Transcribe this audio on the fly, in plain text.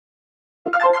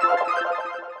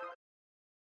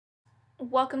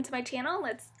Welcome to my channel.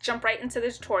 Let's jump right into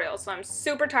the tutorial. So I'm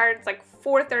super tired. It's like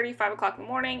 4:30, 5 o'clock in the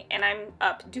morning, and I'm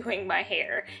up doing my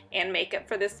hair and makeup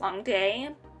for this long day.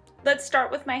 Let's start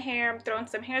with my hair. I'm throwing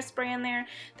some hairspray in there,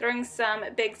 throwing some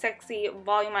big sexy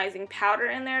volumizing powder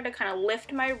in there to kind of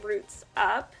lift my roots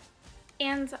up.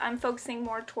 And I'm focusing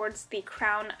more towards the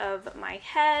crown of my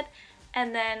head,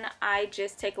 and then I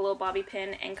just take a little bobby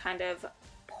pin and kind of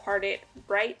part it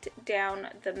right down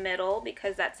the middle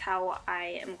because that's how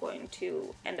I am going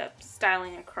to end up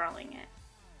styling and curling it.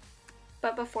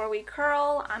 But before we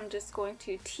curl, I'm just going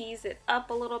to tease it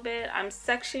up a little bit. I'm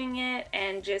sectioning it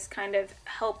and just kind of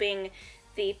helping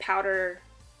the powder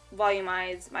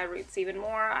volumize my roots even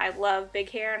more. I love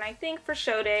big hair, and I think for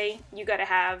show day you gotta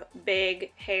have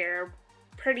big hair,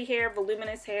 pretty hair,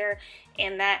 voluminous hair,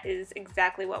 and that is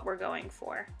exactly what we're going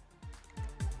for.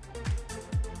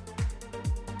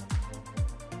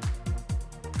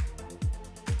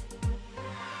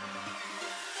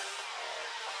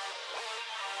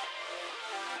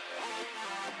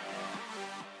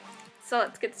 So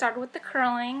let's get started with the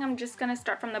curling. I'm just going to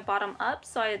start from the bottom up,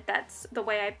 so that's the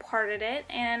way I parted it,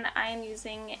 and I'm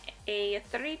using a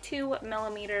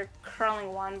 32mm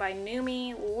curling wand by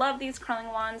Numi. Love these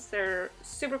curling wands. They're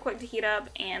super quick to heat up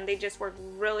and they just work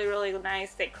really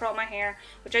nice. They curl my hair,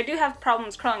 which I do have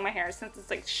problems curling my hair since it's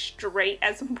like straight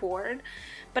as a board.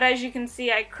 But as you can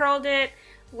see, I curled it,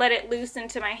 let it loose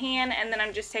into my hand, and then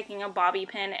I'm just taking a bobby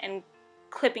pin and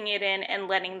clipping it in and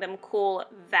letting them cool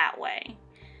that way.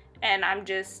 And I'm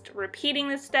just repeating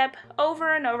this step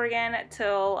over and over again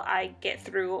until I get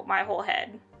through my whole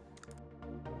head.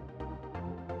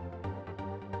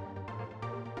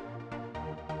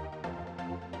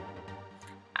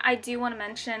 I do want to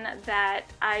mention that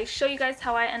I show you guys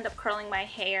how I end up curling my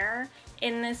hair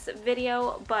in this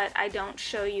video, but I don't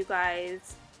show you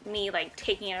guys me like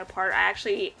taking it apart. I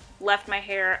actually left my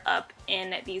hair up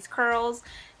in these curls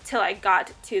till I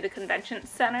got to the convention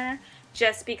center,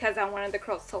 just because I wanted the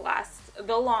curls to last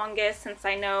the longest, since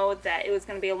I know that it was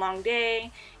going to be a long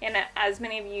day. And as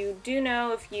many of you do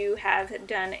know, if you have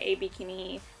done a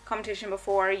bikini competition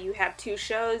before, you have two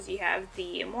shows. You have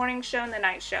the morning show and the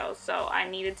night show, so I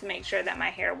needed to make sure that my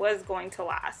hair was going to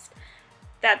last.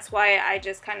 That's why I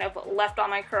just kind of left all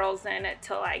my curls in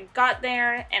until I got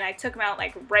there, and I took them out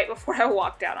like right before I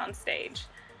walked out on stage.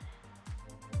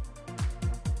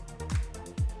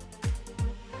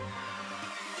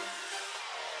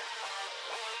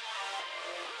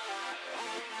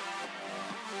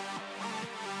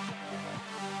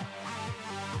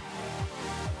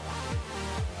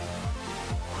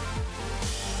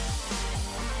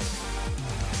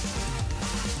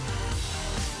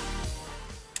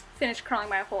 Finished curling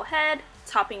my whole head,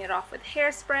 topping it off with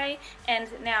hairspray, and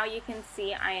now you can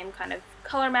see I am kind of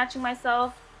color matching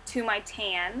myself to my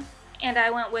tan. And I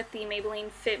went with the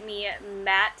Maybelline Fit Me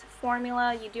matte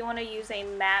formula. You do want to use a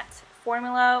matte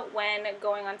formula when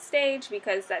going on stage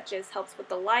because that just helps with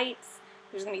the lights.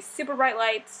 There's going to be super bright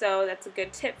lights, so that's a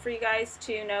good tip for you guys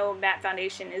to know. Matte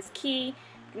foundation is key. You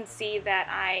can see that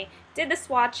I did the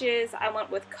swatches. I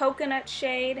went with coconut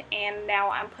shade, and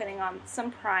now I'm putting on some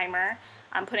primer.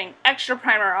 I'm putting extra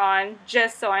primer on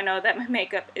just so I know that my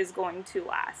makeup is going to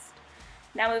last.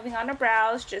 Now moving on to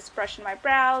brows, just brushing my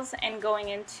brows and going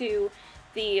into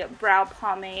the brow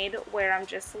pomade where I'm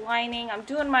just lining. I'm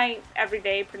doing my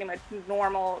everyday, pretty much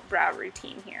normal brow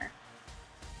routine here.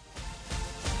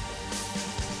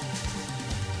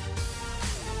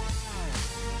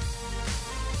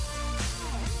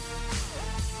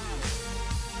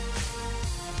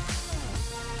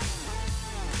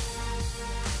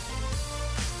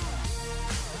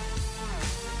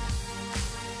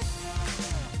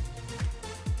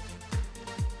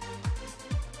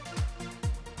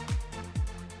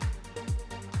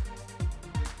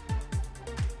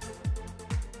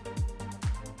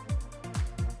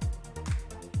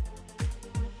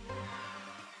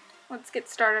 Let's get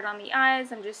started on the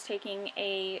eyes. I'm just taking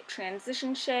a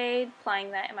transition shade,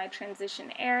 applying that in my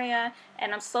transition area,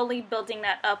 and I'm slowly building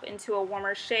that up into a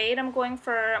warmer shade. I'm going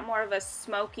for more of a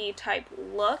smoky type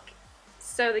look.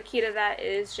 So the key to that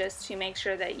is just to make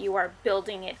sure that you are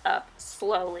building it up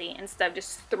slowly instead of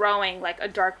just throwing like a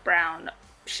dark brown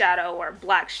shadow or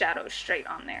black shadow straight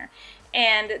on there.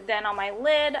 And then on my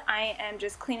lid, I am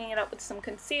just cleaning it up with some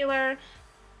concealer.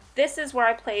 This is where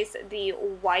I place the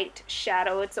white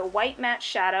shadow. It's a white matte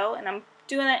shadow, and I'm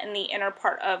doing that in the inner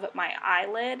part of my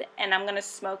eyelid, and I'm going to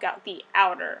smoke out the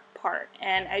outer part.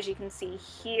 And as you can see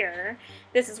here,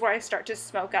 this is where I start to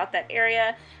smoke out that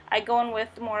area. I go in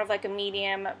with more of like a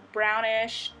medium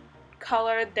brownish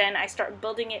color, then I start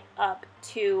building it up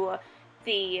to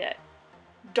the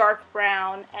dark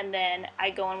brown, and then I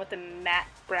go in with a matte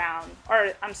brown,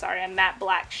 or I'm sorry, a matte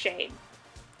black shade.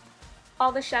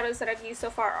 All the shadows that I've used so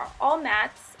far are all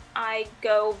mattes. I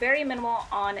go very minimal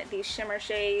on these shimmer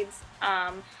shades.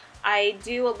 I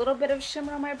do a little bit of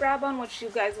shimmer on my brow bone, which you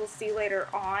guys will see later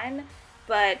on,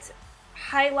 but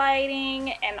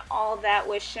highlighting and all that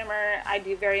with shimmer I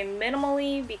do very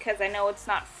minimally because I know it's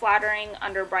not flattering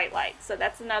under bright light. So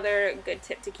that's another good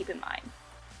tip to keep in mind.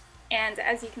 And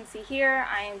as you can see here,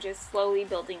 I am just slowly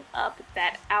building up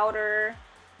that outer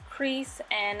crease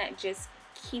and just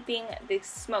keeping the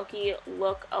smoky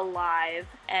look alive,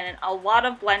 and a lot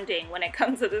of blending when it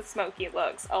comes to the smoky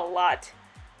looks. A lot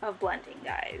of blending,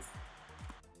 guys.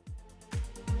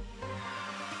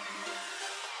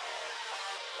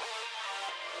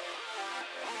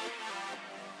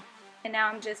 And now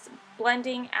I'm just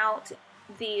blending out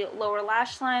the lower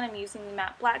lash line. I'm using the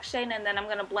matte black shade, and then I'm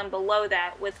going to blend below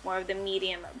that with more of the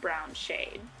medium brown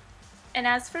shade. And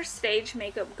as for stage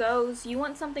makeup goes, you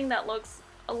want something that looks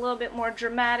a little bit more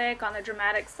dramatic, on the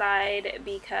dramatic side,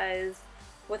 because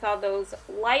with all those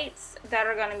lights that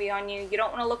are going to be on you, you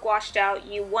don't want to look washed out.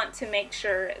 You want to make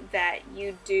sure that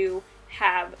you do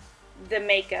have the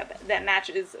makeup that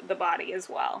matches the body as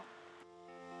well.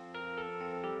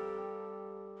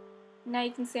 Now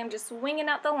you can see I'm just winging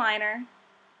out the liner.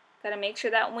 Gotta make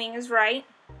sure that wing is right.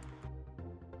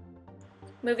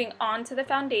 Moving on to the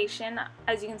foundation,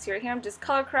 as you can see right here, I'm just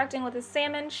color correcting with a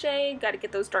salmon shade. Got to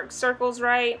get those dark circles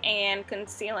right, and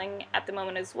concealing at the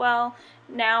moment as well.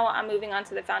 Now I'm moving on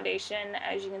to the foundation.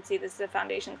 As you can see, this is the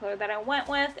foundation color that I went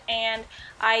with, and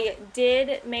I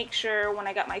did make sure when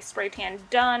I got my spray tan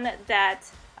done that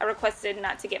I requested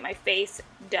not to get my face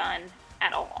done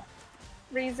at all.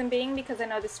 Reason being because I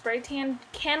know the spray tan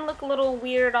can look a little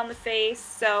weird on the face,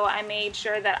 so I made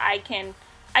sure that I can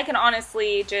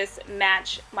honestly just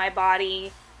match my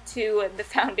body to the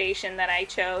foundation that I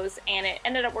chose, and it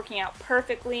ended up working out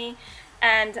perfectly.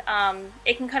 And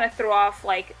it can kind of throw off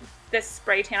like the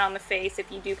spray tan on the face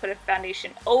if you do put a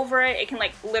foundation over it. It can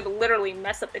like literally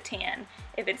mess up the tan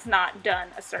if it's not done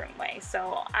a certain way.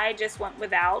 So I just went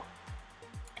without,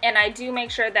 and I do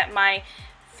make sure that my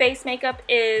face makeup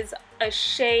is a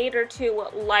shade or two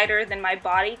lighter than my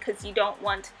body, because you don't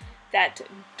want that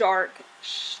dark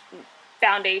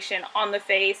foundation on the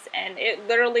face, and it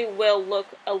literally will look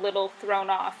a little thrown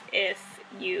off if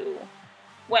you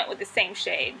went with the same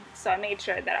shade. So I made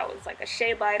sure that I was like a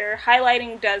shade lighter.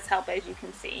 Highlighting does help, as you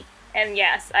can see. And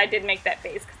yes, I did make that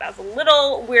face because I was a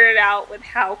little weirded out with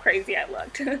how crazy I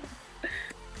looked.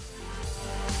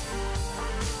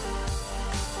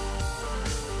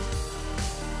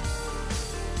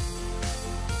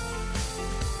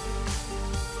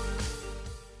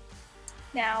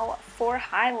 Now for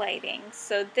highlighting,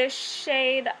 so this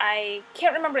shade, I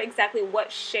can't remember exactly what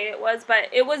shade it was, but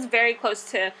it was very close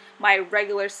to my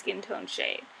regular skin tone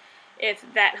shade, if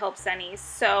that helps any.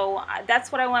 So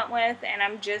that's what I went with, and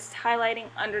I'm just highlighting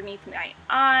underneath my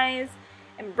eyes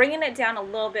and bringing it down a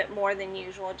little bit more than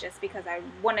usual, just because I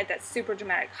wanted that super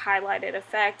dramatic highlighted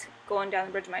effect going down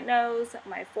the bridge of my nose,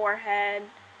 my forehead,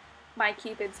 my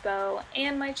cupid's bow,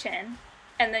 and my chin.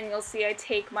 And then you'll see I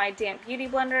take my damp beauty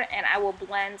blender and I will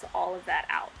blend all of that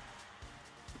out.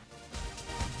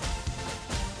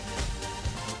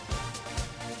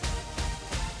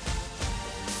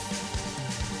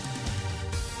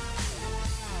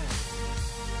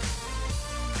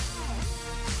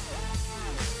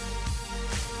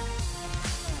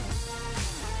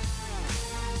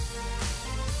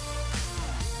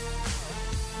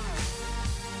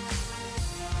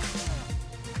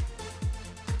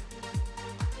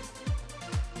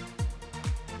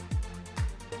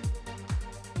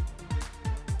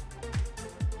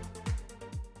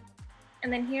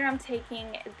 And then here I'm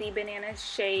taking the Banana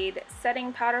Shade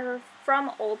setting powder from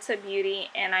Ulta Beauty,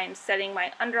 and I'm setting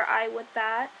my under eye with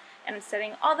that, and I'm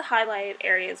setting all the highlighted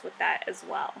areas with that as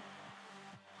well.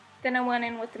 Then I went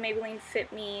in with the Maybelline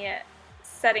Fit Me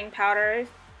setting powder.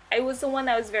 It was the one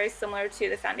that was very similar to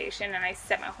the foundation, and I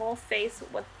set my whole face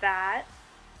with that.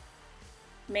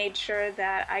 Made sure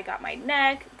that I got my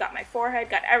neck, got my forehead,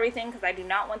 got everything, because I do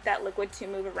not want that liquid to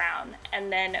move around. And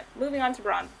then moving on to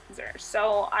bronzer.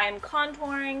 So I'm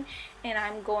contouring, and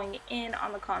I'm going in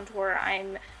on the contour.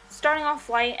 I'm starting off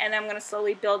light, and I'm going to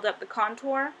slowly build up the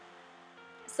contour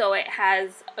so it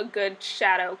has a good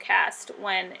shadow cast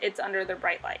when it's under the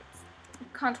bright lights.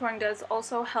 Contouring does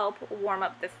also help warm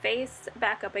up the face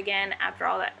back up again after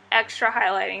all that extra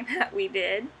highlighting that we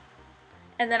did.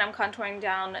 And then I'm contouring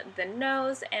down the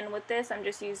nose, and with this I'm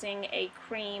just using a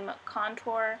cream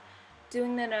contour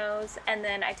doing the nose, and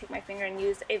then I take my finger and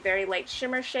use a very light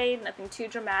shimmer shade, nothing too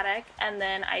dramatic, and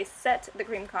then I set the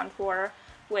cream contour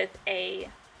with a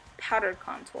powdered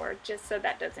contour just so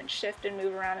that doesn't shift and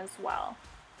move around as well.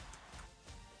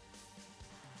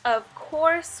 Of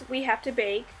course, we have to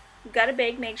bake. You've got to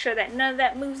bake, make sure that none of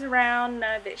that moves around,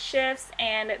 none of it shifts,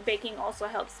 and baking also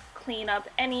helps clean up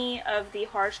any of the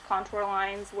harsh contour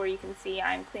lines where you can see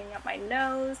I'm cleaning up my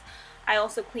nose. I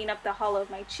also clean up the hollow of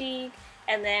my cheek,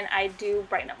 and then I do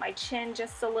brighten up my chin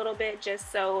just a little bit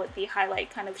just so the highlight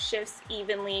kind of shifts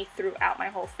evenly throughout my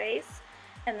whole face.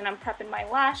 And then I'm prepping my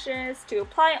lashes to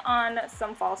apply on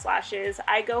some false lashes.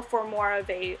 I go for more of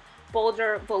a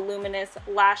bolder, voluminous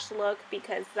lash look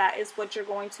because that is what you're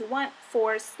going to want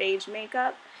for stage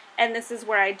makeup. And this is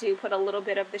where I do put a little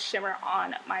bit of the shimmer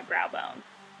on my brow bone.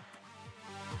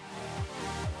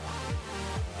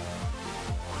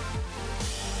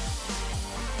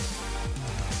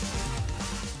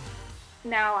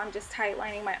 Now I'm just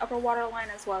tightlining my upper waterline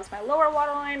as well as my lower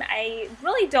waterline. I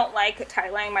really don't like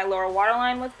tightlining my lower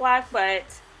waterline with black, but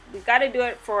we got to do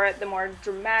it for the more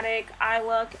dramatic eye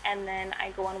look, and then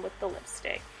I go in with the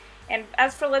lipstick. And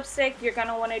as for lipstick, you're going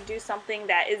to want to do something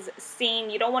that is seen.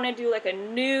 You don't want to do like a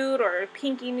nude or a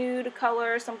pinky nude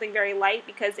color, something very light,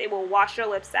 because it will wash your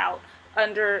lips out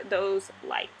under those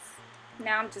lights.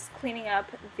 Now I'm just cleaning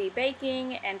up the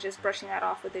baking and just brushing that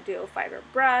off with a duo fiber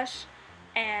brush.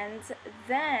 And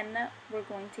then we're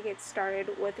going to get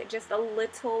started with just a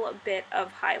little bit of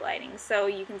highlighting. So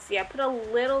you can see I put a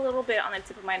little bit on the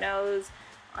tip of my nose,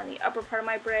 on the upper part of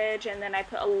my bridge, and then I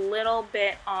put a little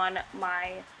bit on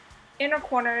my inner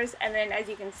corners, and then as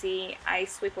you can see I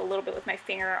sweep a little bit with my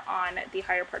finger on the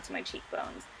higher parts of my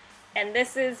cheekbones. And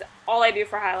this is all I do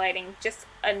for highlighting, just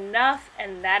enough,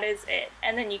 and that is it.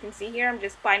 And then you can see here I'm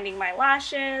just binding my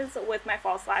lashes with my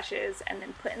false lashes and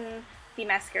then putting the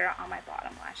mascara on my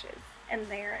bottom lashes. And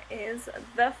there is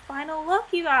the final look,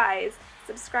 you guys.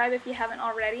 Subscribe if you haven't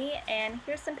already, and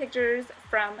here's some pictures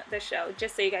from the show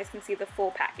just so you guys can see the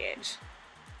full package.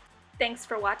 Thanks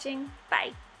for watching.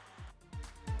 Bye.